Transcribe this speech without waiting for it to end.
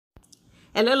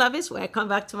Hello lovies, welcome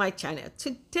back to my channel.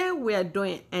 Today we are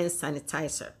doing hand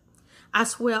sanitizer.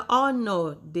 As we all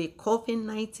know, the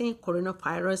COVID-19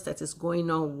 coronavirus that is going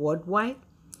on worldwide,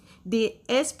 the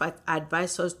experts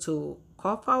advise us to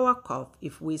cough our cough.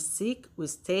 If we're sick, we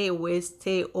stay away,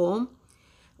 stay home,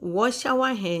 wash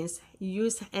our hands,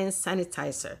 use hand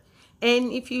sanitizer.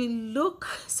 And if you look,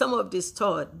 some of the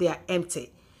stores, they are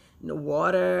empty. No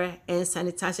water and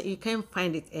sanitizer, you can't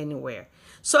find it anywhere.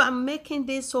 So I'm making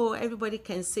this so everybody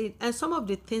can see it. And some of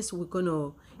the things we're going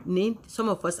to need, some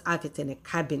of us have it in a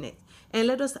cabinet. And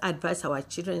let us advise our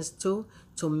children too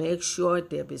to make sure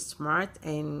they'll be smart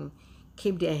and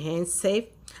keep their hands safe.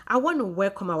 I want to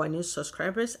welcome our new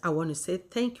subscribers. I want to say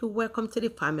thank you, welcome to the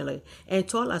family. And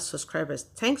to all our subscribers,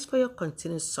 thanks for your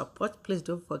continued support. Please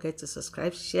don't forget to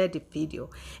subscribe, share the video.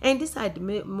 And these are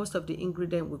most of the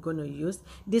ingredients we're going to use.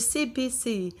 The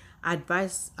CBC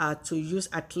advise to use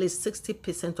at least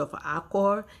 60% of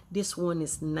alcohol. This one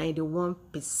is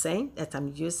 91% that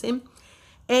I'm using.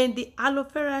 And the aloe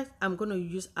vera, I'm going to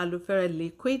use aloe vera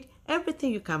liquid.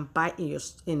 Everything you can buy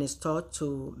in a store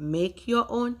to make your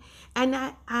own. And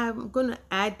I'm going to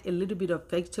add a little bit of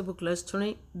vegetable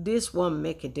glycerin. This won't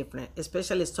make a difference,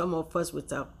 especially some of us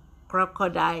with a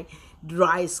crocodile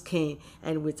dry skin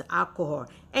and with alcohol.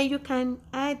 And you can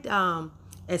add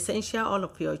essential oil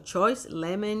of your choice,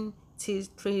 lemon, tea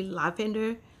tree,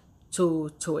 lavender to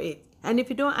it. And if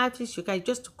you don't have this, you can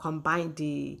just combine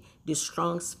the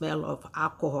strong smell of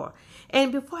alcohol.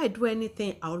 And before I do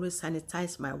anything, I always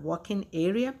sanitize my working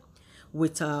area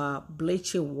with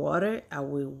bleaching water. I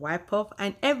will wipe off,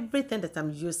 and everything that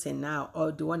I'm using now,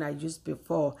 or the one I used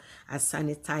before, I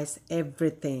sanitize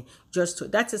everything.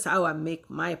 That is how I make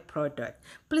my product.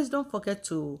 Please don't forget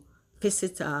to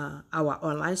visit our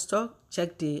online store.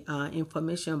 Check the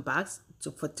information box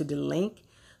to the link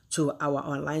to our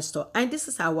online store. And this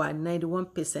is our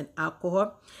 91%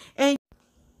 alcohol. And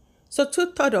so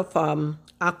 2/3 of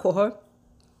alcohol,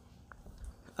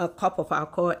 a cup of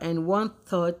alcohol, and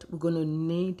 1/3, we're going to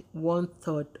need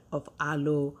 1/3 of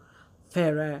aloe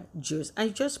vera juice. I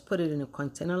just put it in a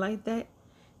container like that.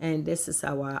 And this is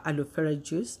our aloe vera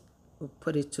juice. We'll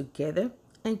put it together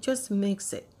and just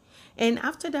mix it. And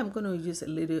after that, I'm going to use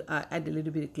add a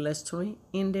little bit of glycerin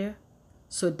in there.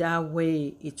 So that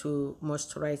way it will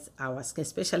moisturize our skin,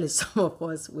 especially some of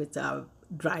us with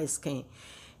dry skin.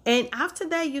 And after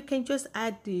that, you can just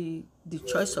add the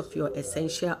choice of your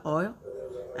essential oil.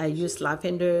 I use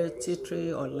lavender, tea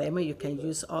tree, or lemon. You can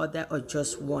use all that or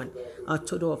just one. A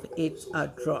total of 8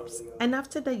 drops. And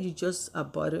after that, you just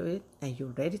bottle it and you're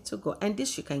ready to go. And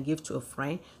this you can give to a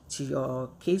friend, to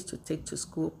your kids to take to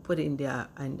school, put in their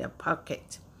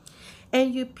pocket.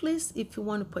 And you please, if you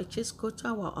want to purchase, go to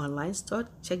our online store,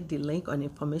 check the link on the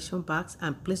information box,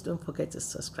 and please don't forget to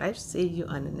subscribe. See you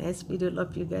on the next video.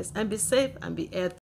 Love you guys, and be safe and be healthy.